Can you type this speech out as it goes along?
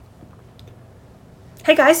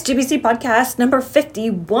Hey guys, GBC podcast number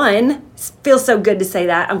 51. Feels so good to say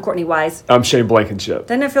that. I'm Courtney Wise. I'm Shane Blankenship.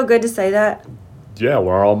 Doesn't it feel good to say that? Yeah,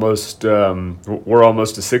 we're almost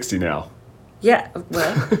to 60 now. Yeah,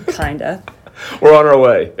 well, kinda. We're on our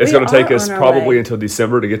way. It's We going to take are us on our probably way. until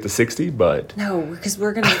December to get to 60, but No, because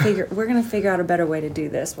we're gonna figure out a better way to do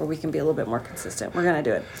this where we can be a little bit more consistent. We're gonna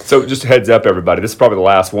do it. so just a heads up, everybody. This is probably the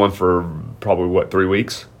last one for probably 3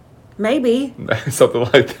 weeks, Maybe. something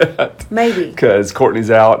like that. Maybe. Because Courtney's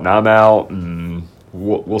out and I'm out, and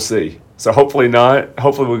we'll see. So hopefully not.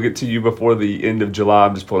 Hopefully we'll get to you before the end of July.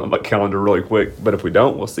 I'm just pulling up my calendar really quick. But if we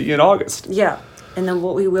don't, we'll see you in August. Yeah. And then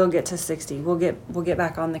we will get to 60. We'll get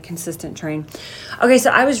back on the consistent train. Okay, so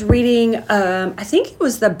I was reading I think it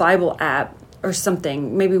was the Bible app or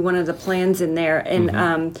something, maybe one of the plans in there,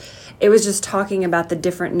 and it was just talking about the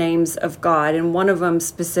different names of God, and one of them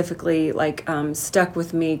specifically stuck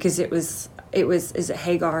with me because it was is it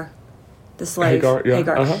Hagar, the slave? Hagar, yeah.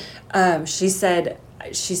 Hagar. Uh-huh. She said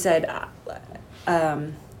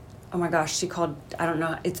oh my gosh, she called, I don't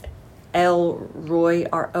know, it's El Roy,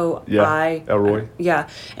 R-O-I. Yeah, El Roy. Yeah,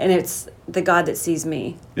 and it's the God that sees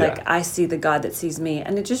me. Yeah. Like, I see the God that sees me.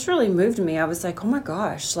 And it just really moved me. I was like, oh my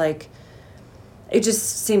gosh, like, it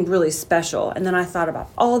just seemed really special. And then I thought about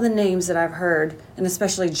all the names that I've heard, and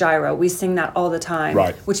especially Jireh. We sing that all the time.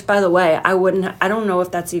 Right. Which, by the way, I don't know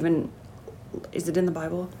if that's even, is it in the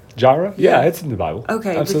Bible? Jireh? Yeah. Yeah, it's in the Bible.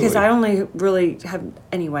 Okay, Absolutely. because I only really have,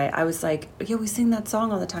 anyway, I was like, yeah, we sing that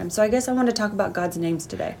song all the time. So I guess I want to talk about God's names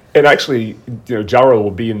today. And actually, Jireh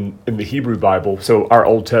will be in the Hebrew Bible, so our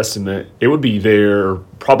Old Testament, it would be there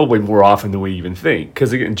probably more often than we even think.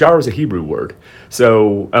 Because again, Jireh is a Hebrew word.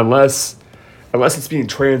 So unless it's being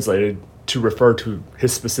translated to refer to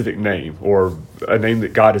his specific name or a name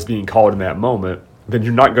that God is being called in that moment, then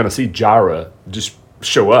you're not going to see Jireh just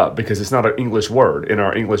show up because it's not an English word in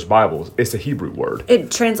our English Bibles. It's a Hebrew word. It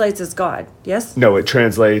translates as God, yes? No, it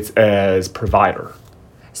translates as provider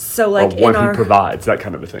So or like one in who our, provides, that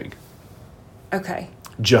kind of a thing. okay.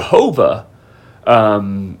 Jehovah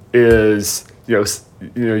is,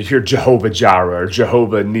 you hear Jehovah Jireh or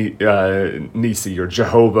Jehovah Nisi or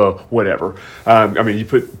Jehovah whatever. You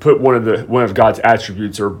put one of God's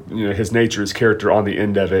attributes or his nature, his character on the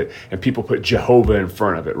end of it, and people put Jehovah in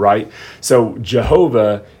front of it, right? So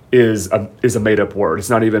Jehovah is a made up word. It's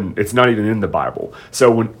not even in the Bible.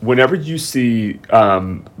 So whenever you see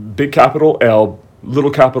big capital L,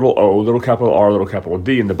 little capital O, little capital R, little capital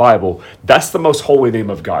D in the Bible, that's the most holy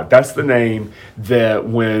name of God. That's the name that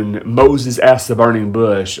when Moses asked the burning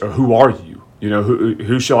bush, or who are you?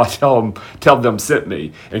 Who shall I tell them sent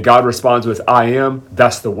me? And God responds with, I am.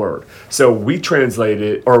 That's the word. So we translate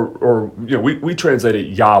it, we translate it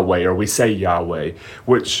Yahweh, or we say Yahweh,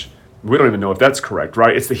 which we don't even know if that's correct,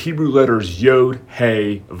 right? It's the Hebrew letters Yod,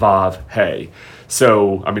 He, Vav, He.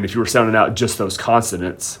 So, if you were sounding out just those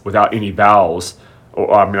consonants without any vowels,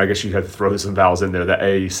 or I guess you'd have to throw some vowels in there, the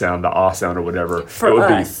A sound, the Ah sound, or whatever. For it would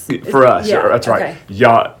us. For us, Yeah, that's okay.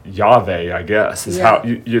 right. Yahweh, I guess, is Yeah. how,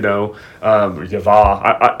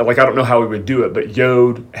 Yavah. I don't know how we would do it, but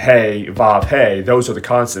Yod, He, Vav, He, those are the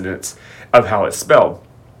consonants of how it's spelled.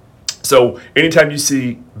 So anytime you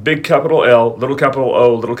see big capital L, little capital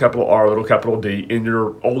O, little capital R, little capital D in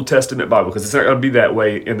your Old Testament Bible, because it's not going to be that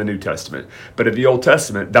way in the New Testament, but in the Old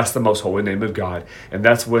Testament, that's the most holy name of God. And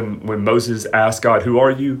that's when Moses asked God, who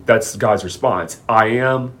are you? That's God's response. I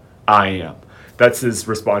am, I am. That's his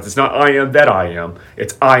response. It's not I am that I am.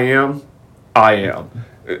 It's I am, I am.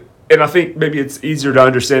 And I think maybe it's easier to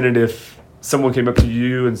understand it if someone came up to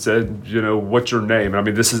you and said, what's your name?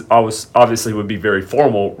 This is obviously would be very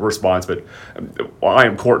formal response, but I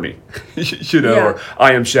am Courtney, Yeah. or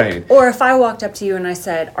I am Shane. Or if I walked up to you and I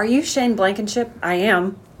said, are you Shane Blankenship? I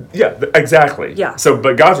am. Yeah, exactly. Yeah. So,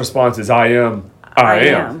 but God's response is, I am, I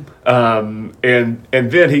am. And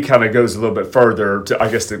then he kind of goes a little bit further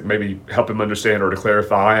to maybe help him understand or to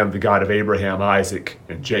clarify, I am the God of Abraham, Isaac,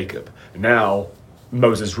 and Jacob. And now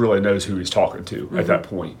Moses really knows who he's talking to at that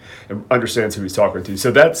point and understands who he's talking to. So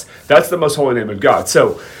that's the most holy name of God.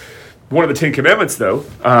 So one of the 10 Commandments, though,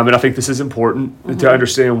 and I think this is important to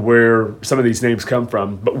understand where some of these names come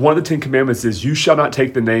from, but one of the 10 Commandments is, you shall not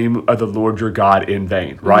take the name of the Lord your God in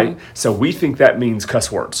vain, right? So we think that means cuss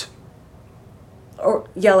words. Or,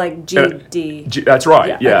 yeah, like GD. That's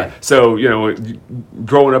right, yeah. Okay. So,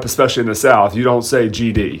 growing up, especially in the South, you don't say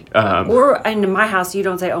GD. Or in my house, you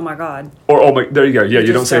don't say, oh my God. Or, oh my, there you go. Yeah,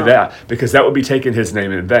 you don't just say don't. that, because that would be taking his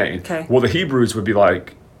name in vain. Okay. Well, the Hebrews would be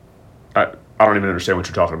like, I don't even understand what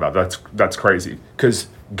you're talking about. That's crazy. Because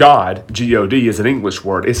God, G-O-D, is an English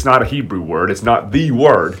word. It's not a Hebrew word. It's not the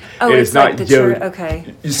word. Oh, it's like not the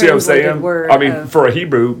okay. You see what I'm saying? Word I mean, for a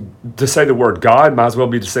Hebrew, to say the word God might as well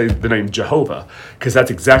be to say the name Jehovah, because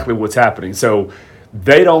that's exactly what's happening. So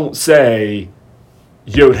they don't say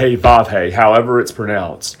Yod-He, Vav-He, however it's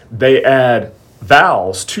pronounced. They add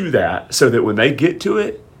vowels to that so that when they get to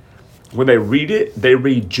it, when they read it, they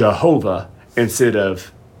read Jehovah instead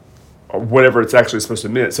of whatever it's actually supposed to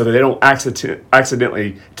mean, so that they don't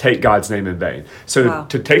accidentally take God's name in vain. So wow.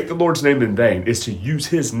 to take the Lord's name in vain is to use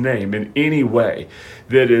His name in any way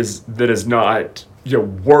that is not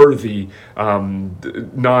worthy,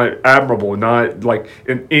 not admirable, not like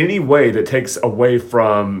in any way that takes away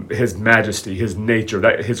from His majesty, His nature,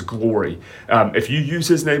 that His glory. If you use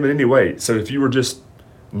His name in any way, so if you were just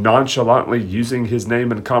nonchalantly using His name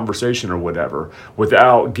in conversation or whatever,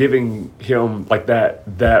 without giving Him like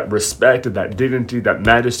that respect and that dignity, that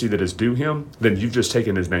majesty that is due Him, then you've just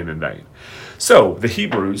taken His name in vain. So the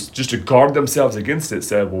Hebrews, just to guard themselves against it,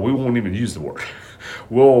 said, well, we won't even use the word.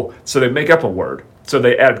 So they make up a word. So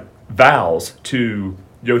they add vowels to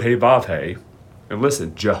Yod-He, Vav-He, and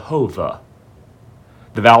listen, Jehovah.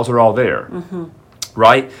 The vowels are all there. Mm-hmm.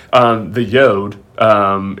 Right? The Yod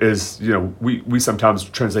is, we sometimes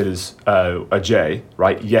translate as a J,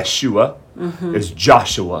 right? Yeshua is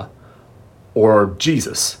Joshua or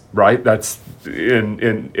Jesus, right? That's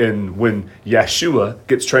in when Yeshua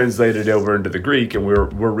gets translated over into the Greek and we're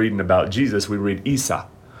reading about Jesus, we read Isa.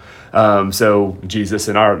 So Jesus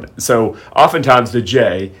in our, so oftentimes the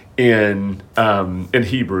J in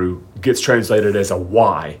Hebrew gets translated as a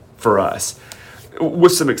Y for us,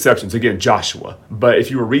 with some exceptions. Again, Joshua. But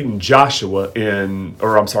if you were reading Joshua it's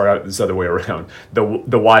the other way around.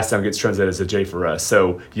 The Y sound gets translated as a J for us.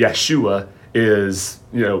 So Yeshua is,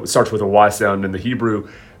 starts with a Y sound in the Hebrew,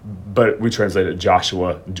 but we translate it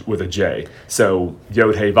Joshua with a J. So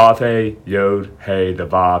Yod-He, Vav-He, Yod-He, the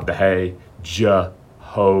Vav, the He, Jehovah.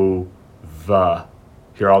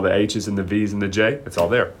 Hear all the H's and the V's and the J? It's all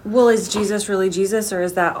there. Well, is Jesus really Jesus, or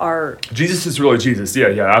is that our... Jesus is really Jesus. Yeah,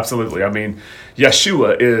 absolutely. I mean,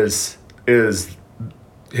 Yeshua is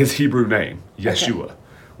His Hebrew name, Yeshua, okay,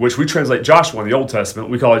 which we translate Joshua in the Old Testament.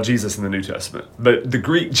 We call it Jesus in the New Testament. But the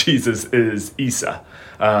Greek Jesus is Isa.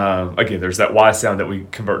 Again, there's that Y sound that we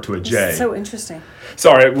convert to a J. It's so interesting.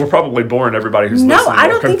 Sorry, we're probably boring everybody who's listening. I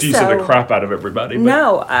don't confusing think so. The crap out of everybody.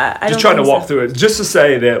 No, I don't. Just trying to walk through it. Just to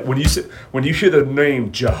say that when you hear the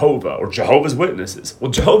name Jehovah or Jehovah's Witnesses,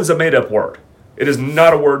 well, Jehovah is a made-up word. It is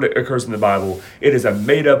not a word that occurs in the Bible. It is a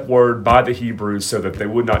made-up word by the Hebrews so that they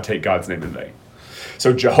would not take God's name in vain.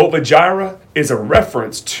 So Jehovah Jireh is a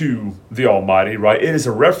reference to the Almighty, right? It is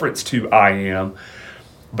a reference to I Am,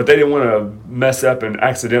 but they didn't want to mess up and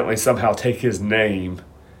accidentally somehow take His name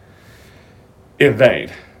in vain.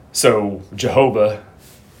 So Jehovah,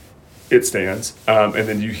 it stands, and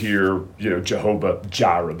then you hear, Jehovah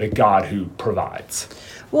Jireh, the God who provides.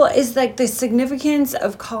 Well, is like the significance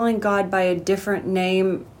of calling God by a different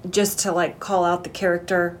name just to like call out the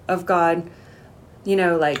character of God,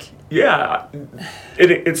 Yeah,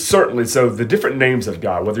 it's certainly so. The different names of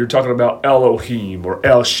God, whether you're talking about Elohim or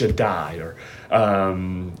El Shaddai or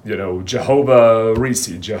Jehovah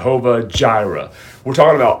Risi, Jehovah Jireh. We're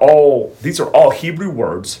talking about these are all Hebrew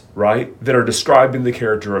words, right, that are describing the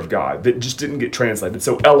character of God that just didn't get translated.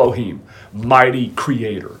 So Elohim, mighty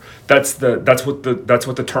creator. That's what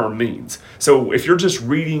the term means. So if you're just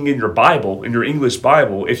reading in your Bible, in your English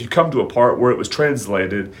Bible, if you come to a part where it was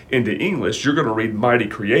translated into English, you're going to read mighty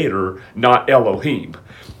creator, not Elohim.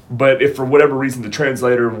 But if for whatever reason the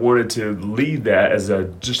translator wanted to leave that as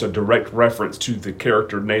just a direct reference to the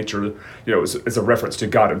character nature, as a reference to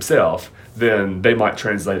God Himself, then they might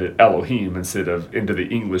translate it Elohim instead of into the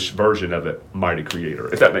English version of it, mighty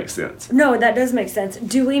creator, if that makes sense. No, that does make sense.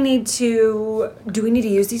 Do we need to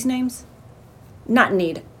use these names? Not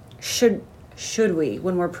need. Should we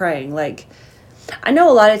when we're praying? Like, I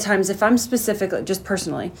know a lot of times if I'm specifically, just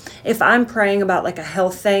personally, if I'm praying about like a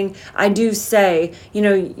health thing, I do say,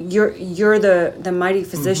 you're the mighty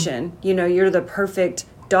physician, mm-hmm. You're the perfect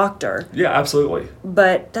doctor. Yeah, absolutely.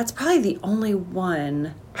 But that's probably the only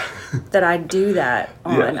one that I do that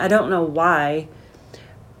on. Yeah. I don't know why.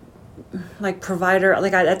 Like provider,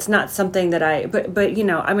 that's not something that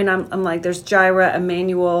I'm like, there's Jireh,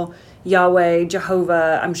 Emmanuel, Yahweh,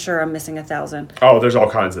 Jehovah. I'm sure I'm missing 1,000. Oh, there's all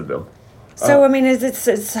kinds of them. So, is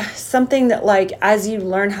it something that, like, as you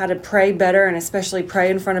learn how to pray better and especially pray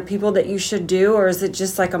in front of people that you should do, or is it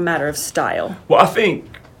just like a matter of style? Well, I think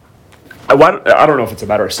I don't know if it's a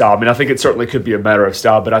matter of style. I mean, I think it certainly could be a matter of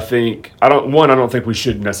style, but I don't think we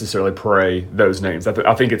should necessarily pray those names.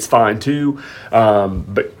 I think it's fine too,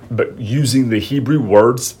 but using the Hebrew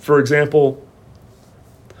words, for example,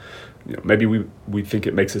 maybe we think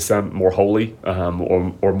it makes us sound more holy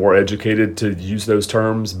or more educated to use those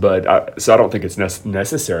terms, so I don't think it's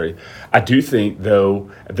necessary. I do think,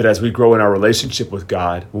 though, that as we grow in our relationship with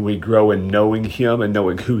God, when we grow in knowing Him and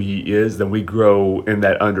knowing who He is, then we grow in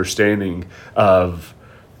that understanding of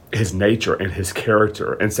His nature and His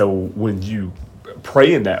character. And so when you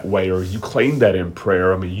pray in that way, or you claim that in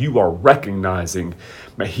prayer, I mean, you are recognizing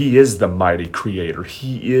that He is the mighty creator.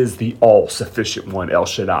 He is the all-sufficient one, El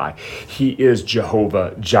Shaddai. He is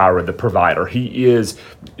Jehovah Jireh, the provider. He is,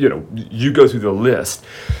 you go through the list.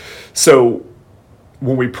 So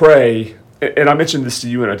when we pray, and I mentioned this to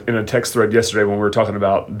you in a text thread yesterday when we were talking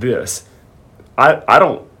about this, I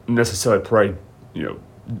don't necessarily pray,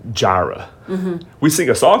 Jireh. Mm-hmm. We sing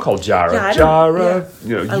a song called Jireh. Yeah, Jireh,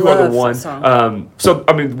 you are the one. Song.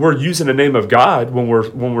 We're using the name of God when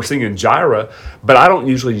we're singing Jireh, but I don't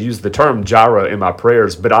usually use the term Jireh in my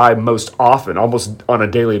prayers. But I most often, almost on a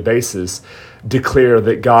daily basis, declare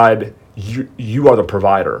that God, you are the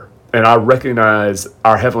provider. And I recognize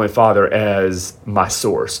our Heavenly Father as my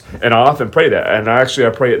source. And I often pray that. And I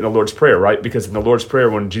pray it in the Lord's Prayer, right? Because in the Lord's Prayer,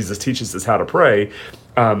 when Jesus teaches us how to pray,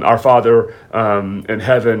 our Father in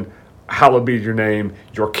heaven, hallowed be your name,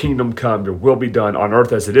 your kingdom come, your will be done on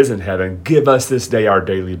earth as it is in heaven. Give us this day our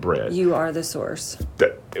daily bread. You are the source.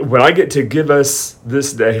 When I get to give us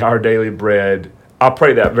this day our daily bread, I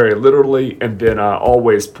pray that very literally, and then I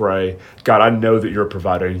always pray, God, I know that you're a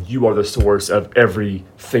provider. You are the source of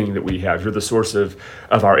everything that we have. You're the source of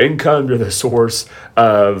our income. You're the source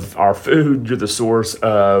of our food. You're the source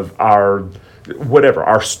of our whatever,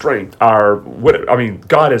 our strength,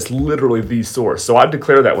 God is literally the source. So I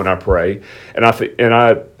declare that when I pray,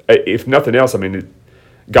 if nothing else,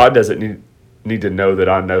 God doesn't need to know that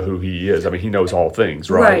I know who He is. He knows all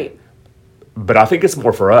things, right? But I think it's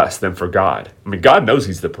more for us than for God. God knows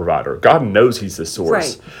He's the provider. God knows He's the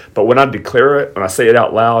source. Right. But when I declare it, when I say it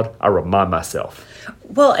out loud, I remind myself.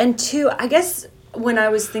 Well, and two, I guess when I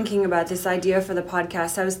was thinking about this idea for the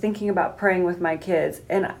podcast, I was thinking about praying with my kids.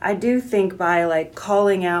 And I do think by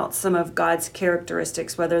calling out some of God's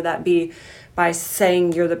characteristics, whether that be by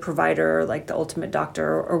saying you're the provider, like the ultimate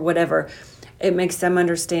doctor or whatever, it makes them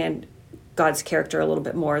understand God's character a little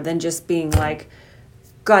bit more than just being like,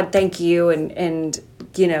 God, thank you, and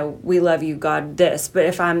we love you, God, this. But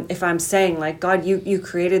if I'm saying like, God, you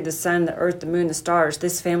created the sun, the earth, the moon, the stars,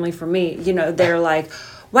 this family for me, they're like,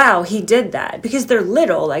 wow, He did that, because they're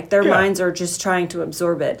little, their minds are just trying to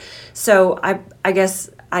absorb it. So I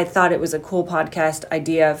guess I thought it was a cool podcast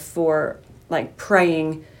idea for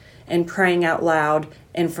praying and praying out loud,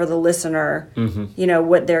 and for the listener,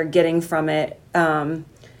 what they're getting from it.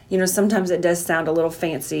 Sometimes it does sound a little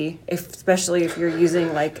fancy, especially if you're using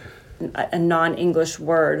a non-English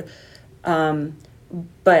word.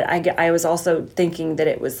 But I was also thinking that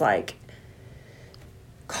it was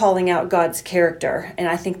calling out God's character. And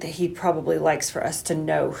I think that He probably likes for us to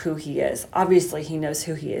know who He is. Obviously, He knows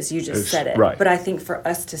who He is. You just said it. Right. But I think for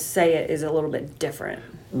us to say it is a little bit different.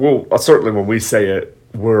 Well, certainly when we say it,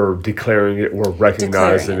 we're declaring it, we're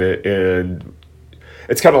recognizing it. And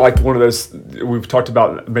it's kind of like one of those we've talked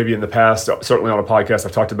about maybe in the past, certainly on a podcast.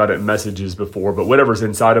 I've talked about it in messages before, but whatever's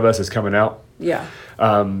inside of us is coming out. Yeah.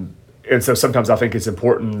 And so sometimes I think it's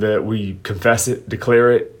important that we confess it,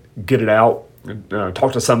 declare it, get it out,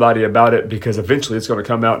 talk to somebody about it, because eventually it's going to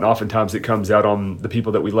come out, and oftentimes it comes out on the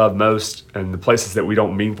people that we love most and the places that we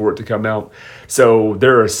don't mean for it to come out. So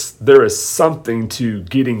there is something to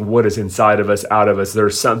getting what is inside of us out of us.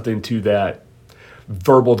 There's something to that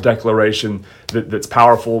verbal declaration that's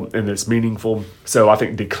powerful and that's meaningful. So I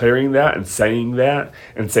think declaring that and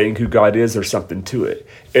saying who God is, there's something to it.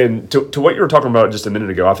 And to what you were talking about just a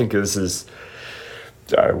minute ago, I think this is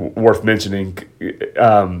worth mentioning.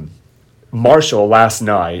 Marshall last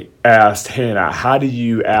night asked Hannah, how do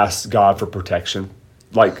you ask God for protection?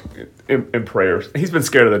 In prayers. He's been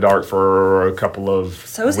scared of the dark for a couple of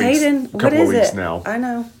So is weeks, Hayden. What is it? Now. I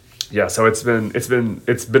know. Yeah, so it's been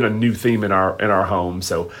a new theme in our home.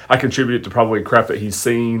 So I contribute it to probably crap that he's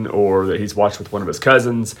seen or that he's watched with one of his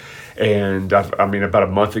cousins. And about a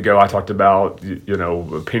month ago, I talked about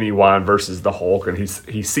Pennywise versus the Hulk, and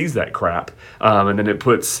he sees that crap, and then it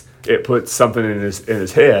puts something in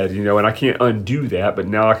his head, and I can't undo that. But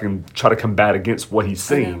now I can try to combat against what he's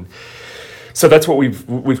seen. So that's what we've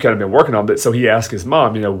kind of been working on. But so he asked his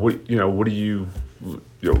mom, what do you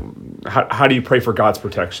how do you pray for God's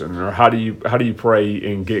protection, or how do you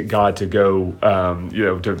pray and get God to go,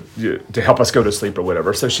 to help us go to sleep or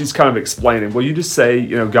whatever. So she's kind of explaining, well, you just say,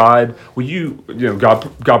 God, will you,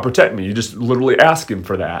 God protect me. You just literally ask him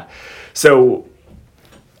for that. So,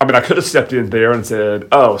 I mean, I could have stepped in there and said,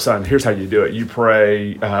 "Oh, son, here's how you do it. You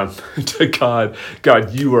pray to God.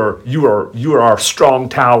 God, you are our strong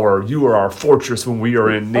tower. You are our fortress when we are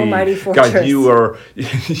in need. Almighty fortress. God, you are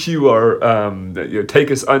take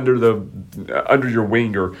us under your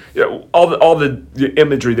wing." Or all the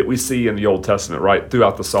imagery that we see in the Old Testament, right,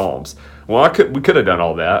 throughout the Psalms. Well, we could have done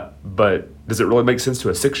all that, but does it really make sense to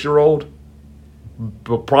a 6-year-old?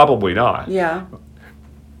 Probably not. Yeah.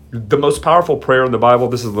 The most powerful prayer in the Bible,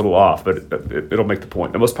 this is a little off, but it'll make the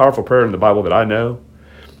point. The most powerful prayer in the Bible that I know,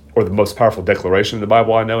 or the most powerful declaration in the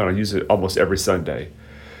Bible I know, and I use it almost every Sunday,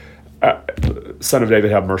 Son of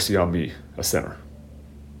David, have mercy on me, a sinner.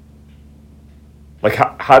 Like,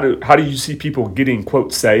 how do you see people getting,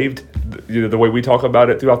 quote, saved? The way we talk about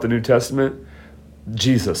it throughout the New Testament?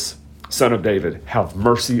 Jesus, Son of David, have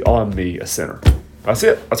mercy on me, a sinner. That's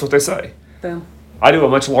it. That's what they say. Boom. I do a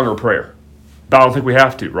much longer prayer. But I don't think we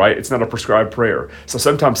have to, right? It's not a prescribed prayer. So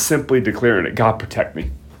sometimes simply declaring it, God, protect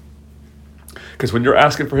me. Because when you're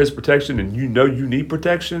asking for his protection and you know you need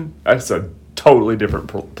protection, that's a totally different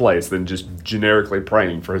place than just generically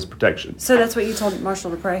praying for his protection. So that's what you told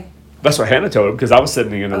Marshall to pray? That's what Hannah told him, because I was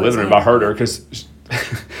sitting in the living room. I heard her.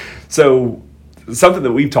 So something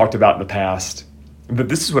that we've talked about in the past, but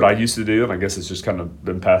this is what I used to do, and I guess it's just kind of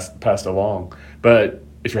been passed along. But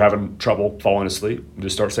if you're having trouble falling asleep,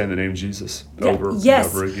 just start saying the name Jesus over and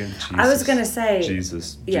over again. Jesus, I was going to say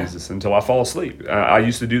Jesus, until I fall asleep. I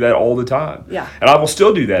used to do that all the time. Yeah. And I will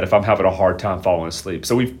still do that if I'm having a hard time falling asleep.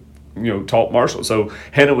 So we've, taught Marshall. So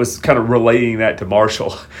Hannah was kind of relaying that to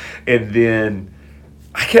Marshall. And then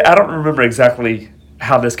I don't remember exactly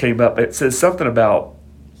how this came up. It says something about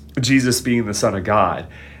Jesus being the Son of God,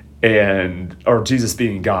 or Jesus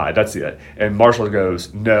being God. That's it. And Marshall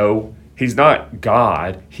goes, no, he's not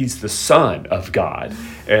God. He's the Son of God.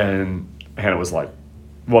 And Hannah was like,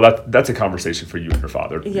 well, that's a conversation for you and your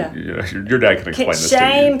father. Yeah. Your dad can explain this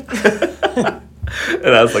Shame. to you.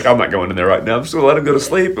 And I was like, I'm not going in there right now. I'm just going to let him go to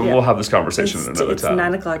sleep, and we'll have this conversation another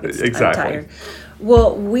time. It's 9:00. Exactly. I'm tired.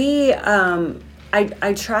 Well,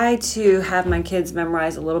 I try to have my kids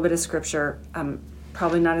memorize a little bit of scripture. I'm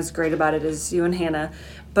probably not as great about it as you and Hannah.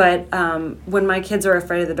 But when my kids are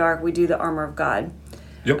afraid of the dark, we do the armor of God.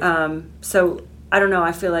 Yep. So I don't know.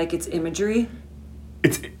 I feel like it's imagery.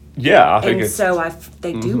 I think it's. So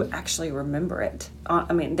they do actually remember it.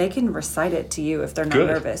 I mean, they can recite it to you if they're not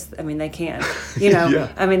nervous. I mean, they can. Yeah.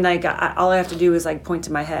 I mean, like all I have to do is like point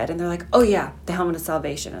to my head, and they're like, "Oh yeah, the helmet of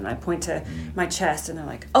salvation," and I point to my chest, and they're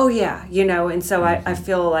like, "Oh yeah," And so I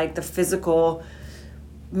feel like the physical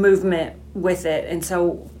movement with it, and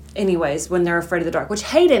so. Anyways, when they're afraid of the dark, which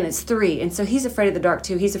Hayden is 3, and so he's afraid of the dark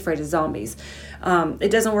too. He's afraid of zombies.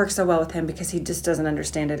 It doesn't work so well with him because he just doesn't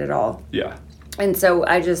understand it at all. Yeah. And so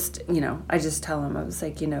I just tell him, I was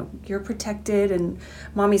like, you're protected and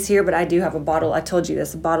mommy's here, but I do have a bottle. I told you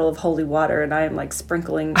this, a bottle of holy water, and I am like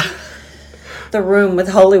sprinkling the room with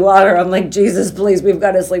holy water. I'm like, Jesus, please, we've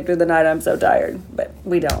got to sleep through the night. I'm so tired, but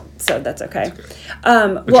we don't, so that's okay.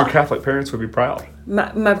 But your Catholic parents would be proud.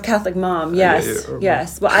 My Catholic mom, yes.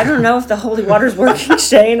 Well, I don't know if the holy water's working,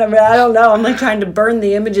 Shane. I mean, I don't know. I'm like trying to burn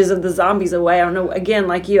the images of the zombies away. I don't know. Again,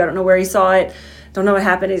 like you, I don't know where he saw it. Don't know what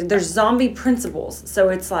happened. There's zombie principles, so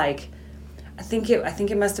it's like, I think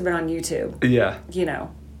it must have been on YouTube. Yeah.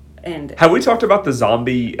 And have we talked about the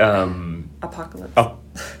zombie apocalypse?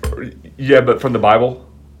 Yeah, but from the Bible.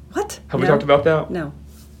 What? Have we talked about that? No.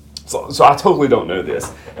 So I totally don't know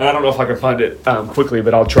this, and I don't know if I can find it quickly,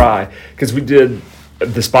 but I'll try, because we did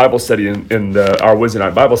this Bible study in our Wednesday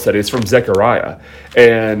night Bible study. It's from Zechariah,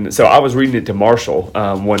 and so I was reading it to Marshall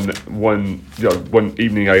one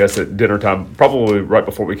evening, I guess at dinner time, probably right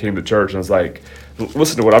before we came to church, and I was like,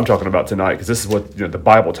 "Listen to what I'm talking about tonight, because this is what the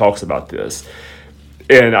Bible talks about this."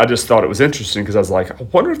 And I just thought it was interesting, because I was like, I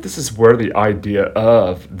wonder if this is where the idea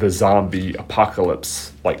of the zombie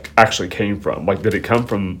apocalypse actually came from. Like, did it come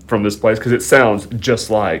from this place? Because it sounds just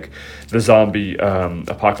like the zombie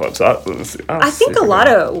apocalypse. I think a lot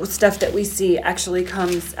of stuff that we see actually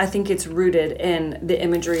comes, I think it's rooted in the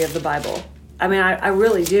imagery of the Bible. I mean, I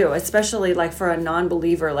really do, especially like for a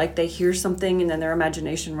non-believer, like they hear something and then their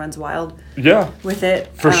imagination runs wild. Yeah, with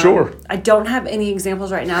it. For sure. I don't have any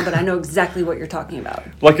examples right now, but I know exactly what you're talking about.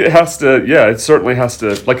 Like it has to, it certainly has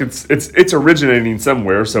to. Like it's originating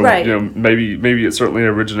somewhere, so right. Maybe it certainly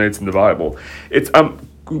originates in the Bible. I'm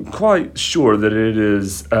quite sure that it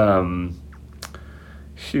is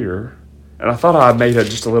here. And I thought I made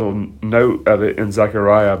just a little note of it in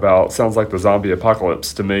Zechariah about sounds like the zombie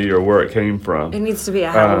apocalypse to me, or where it came from. It needs to be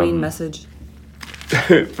a Halloween message.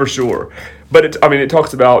 For sure. But it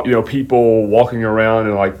talks about, people walking around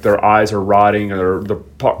and like their eyes are rotting, or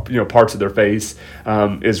parts of their face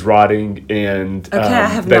is rotting, and I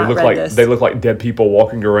have they not look read like this. they look like dead people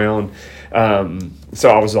walking around. So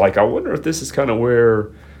I was like, I wonder if this is kind of where,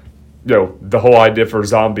 the whole idea for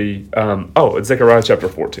zombie. It's Zechariah chapter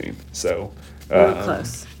 14. So Really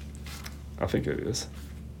close. I think it is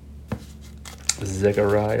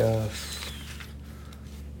Zechariah.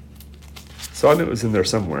 So I knew it was in there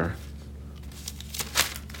somewhere.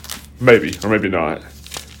 Maybe, or maybe not.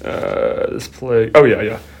 This plague. Oh,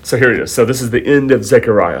 yeah. So here it is. So this is the end of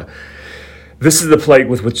Zechariah. This is the plague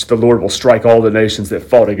with which the Lord will strike all the nations that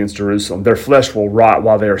fought against Jerusalem. Their flesh will rot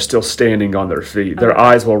while they are still standing on their feet. Their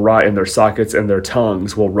eyes will rot in their sockets, and their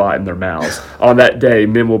tongues will rot in their mouths. On that day,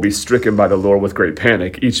 men will be stricken by the Lord with great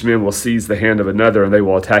panic. Each man will seize the hand of another, and they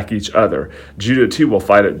will attack each other. Judah too will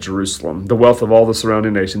fight at Jerusalem. The wealth of all the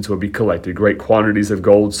surrounding nations will be collected, great quantities of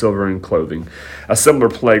gold, silver, and clothing. A similar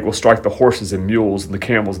plague will strike the horses and mules, and the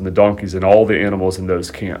camels and the donkeys, and all the animals in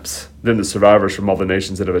those camps. Then the survivors from all the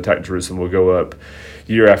nations that have attacked Jerusalem will go up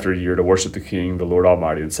year after year to worship the King, the Lord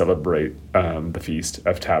Almighty, and celebrate the Feast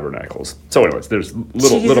of Tabernacles. So anyways, there's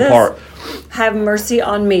little part. Have mercy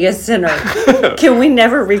on me, a sinner. Can we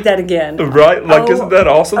never read that again? Right? Isn't that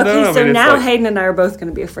awesome? Okay, so now Hayden and I are both going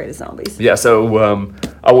to be afraid of zombies. Yeah, so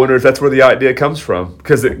I wonder if that's where the idea comes from.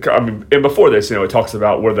 Because, and before this, it talks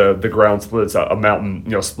about where the ground splits, a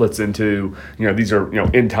mountain, splits into, these are,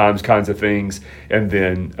 end times kinds of things. And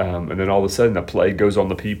then all of a sudden, a plague goes on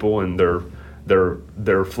the people, and their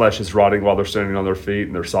flesh is rotting while they're standing on their feet,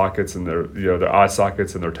 and their sockets and their eye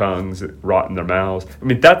sockets and their tongues rot in their mouths.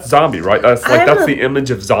 That's zombie, right? That's the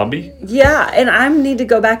image of zombie. Yeah, and I need to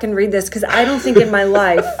go back and read this because I don't think in my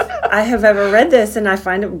life I have ever read this, and I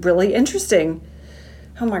find it really interesting.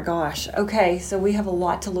 Oh my gosh. Okay, so we have a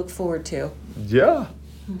lot to look forward to. Yeah,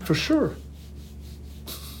 for sure.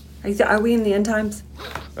 Are we in the end times?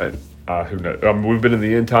 Who knows? We've been in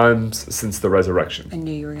the end times since the resurrection. I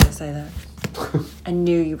knew you were going to say that. I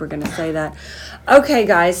knew you were going to say that. Okay,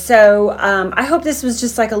 guys. So I hope this was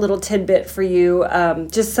just like a little tidbit for you.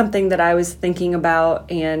 Just something that I was thinking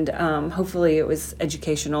about, and hopefully it was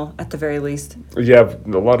educational at the very least. Yeah, a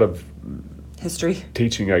lot of history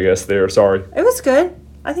teaching, I guess. There. Sorry. It was good.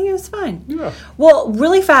 I think it was fine. Yeah. Well,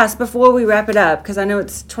 really fast before we wrap it up, because I know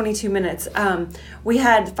it's 22 minutes. We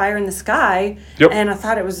had Fire in the Sky, and I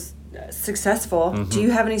thought it was successful. Mm-hmm. Do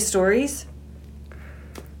you have any stories?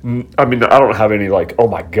 I don't have any oh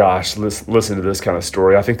my gosh, listen to this kind of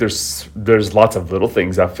story. I think there's lots of little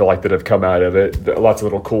things I feel like that have come out of it. Lots of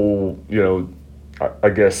little cool, I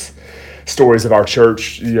guess, stories of our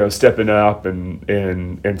church, stepping up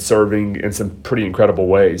and serving in some pretty incredible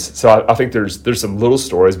ways. So I think there's some little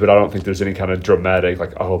stories, but I don't think there's any kind of dramatic,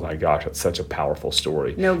 oh my gosh, that's such a powerful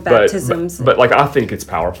story. No baptisms. But I think it's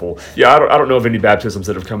powerful. Yeah, I don't know of any baptisms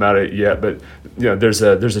that have come out of it yet, but there's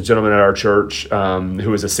a gentleman at our church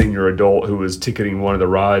who is a senior adult who was ticketing one of the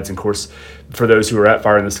rides. And of course, for those who were at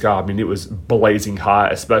Fire in the Sky, it was blazing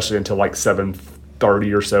hot, especially until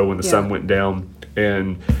 7:30 or so when the sun went down.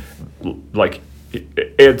 And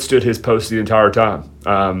Ed stood his post the entire time.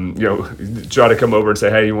 Try to come over and say,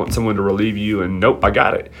 hey, you want someone to relieve you? And nope, I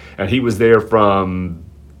got it. And he was there from,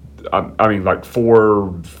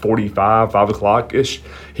 4:45, 5 o'clock-ish.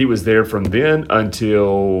 He was there from then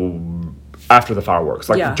until after the fireworks.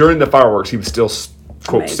 During the fireworks, he was still,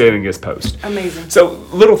 quote, standing his post. Amazing. So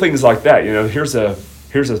little things like that. Here's a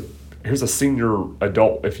senior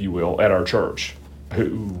adult, if you will, at our church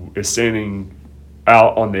who is standing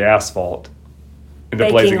out on the asphalt in the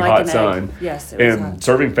blazing hot sun, and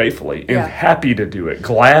serving faithfully, and happy to do it,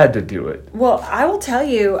 glad to do it. Well, I will tell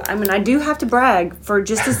you, I do have to brag for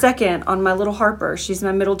just a second on my little Harper. She's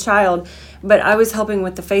my middle child, but I was helping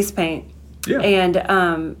with the face paint,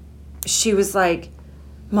 and she was like,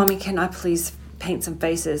 "Mommy, can I please paint some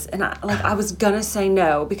faces?" And I was gonna say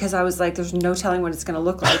no because I was like, "There's no telling what it's gonna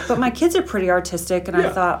look like." But my kids are pretty artistic, and I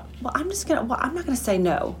thought, I'm not gonna say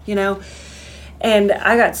no, And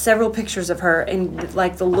I got several pictures of her, and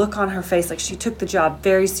the look on her face, she took the job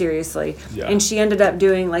very seriously. Yeah. And she ended up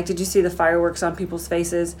doing did you see the fireworks on people's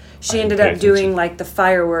faces? She ended up doing the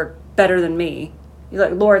firework better than me.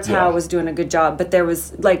 Laura Tao was doing a good job, but there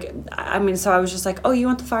was so I was just oh, you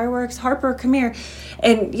want the fireworks? Harper, come here.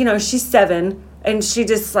 And she's 7, and she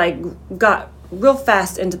just got real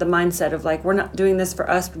fast into the mindset of like, we're not doing this for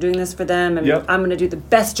us, we're doing this for them, and Yep. I'm going to do the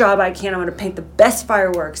best job I can. I'm going to paint the best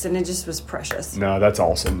fireworks, and it just was precious. No, that's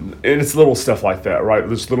awesome. And it's little stuff like that, right?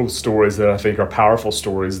 There's little stories that I think are powerful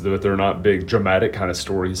stories, that they're not big, dramatic kind of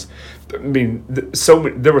stories. I mean,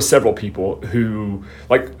 there were several people who,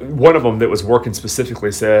 like one of them that was working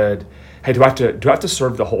specifically said, hey, do I have to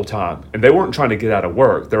serve the whole time? And they weren't trying to get out of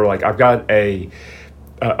work. They were like, I've got a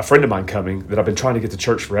friend of mine coming that I've been trying to get to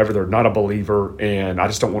church forever. They're not a believer, and I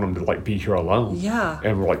just don't want them to like be here alone. Yeah.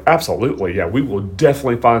 And we're like, absolutely, yeah, we will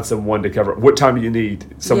definitely find someone to cover. What time do you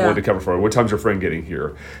need someone to cover for? What time's your friend getting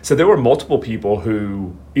here? So there were multiple people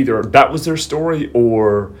who either that was their story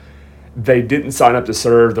or they didn't sign up to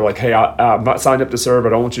serve. They're like, hey, I'm not signed up to serve. I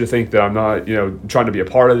don't want you to think that I'm not, trying to be a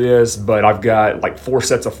part of this, but I've got like 4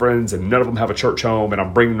 sets of friends and none of them have a church home and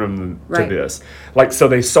I'm bringing them to this. Like, so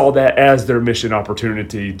they saw that as their mission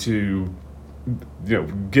opportunity to,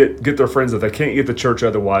 get their friends that they can't get to church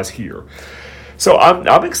otherwise here. So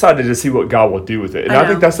I'm excited to see what God will do with it. And I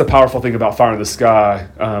think that's the powerful thing about Fire in the Sky,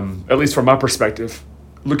 at least from my perspective,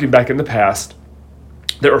 looking back in the past.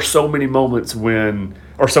 There are so many moments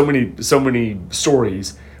so many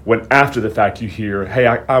stories when after the fact you hear, hey,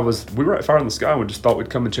 we were at Fire in the Sky and we just thought we'd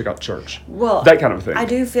come and check out church. Well, that kind of thing. I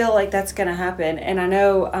do feel like that's going to happen. And I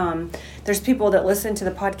know there's people that listen to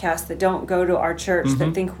the podcast that don't go to our church,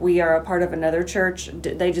 that think we are a part of another church.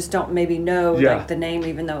 They just don't maybe know like the name,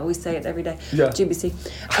 even though we say it every day. Yeah. GBC.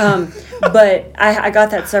 But I got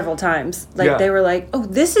that several times. Like they were like, oh,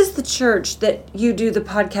 this is the church that you do the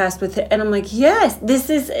podcast with. And I'm like, yes, this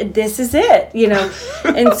is it,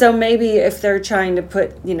 And so maybe if they're trying to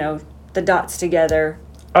put, the dots together.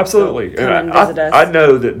 Absolutely. And I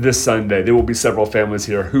know that this Sunday there will be several families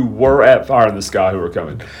here who were at Fire in the Sky who are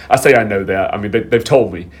coming. I say I know that. I mean, they've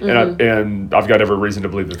told me, and I've got every reason to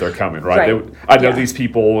believe that they're coming, right? I know these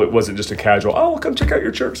people. It wasn't just a casual, oh, well, come check out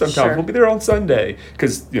your church sometime. Sure. We'll be there on Sunday.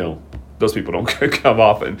 Because, those people don't come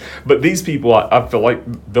often. But these people, I feel like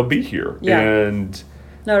they'll be here. Yeah. And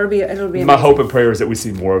no, it'll be amazing. My hope and prayer is that we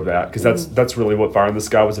see more of that, because that's really what Fire in the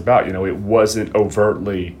Sky was about. It wasn't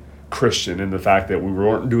overtly Christian in the fact that we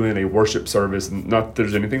weren't doing a worship service, not that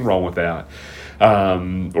there's anything wrong with that,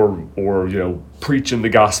 or preaching the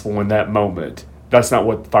gospel in that moment. That's not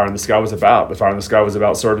what Fire in the Sky was about. The Fire in the Sky was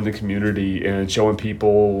about serving the community and showing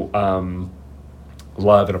people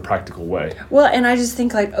love in a practical way. Well, and I just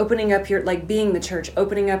think like opening up being the church,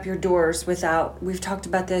 opening up your doors we've talked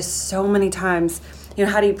about this so many times.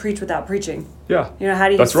 How do you preach without preaching? Yeah. How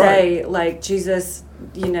do you say like Jesus,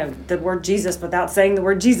 the word Jesus without saying the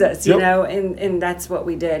word Jesus, and that's what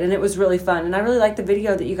we did. And it was really fun. And I really liked the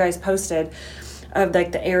video that you guys posted of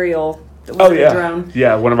like the aerial drone.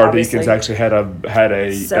 Yeah, one of our deacons actually had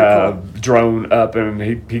a drone up, and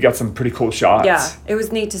he got some pretty cool shots. Yeah, it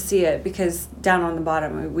was neat to see it, because down on the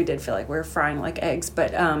bottom we did feel like we were frying like eggs,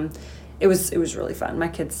 but it was really fun. My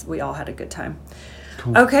kids, we all had a good time.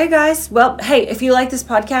 Cool. Okay, guys. Well, hey, if you like this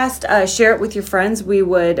podcast, share it with your friends. We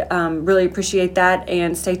would really appreciate that,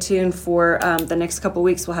 and stay tuned for the next couple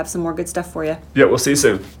weeks. We'll have some more good stuff for you. Yeah, we'll see you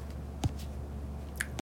soon.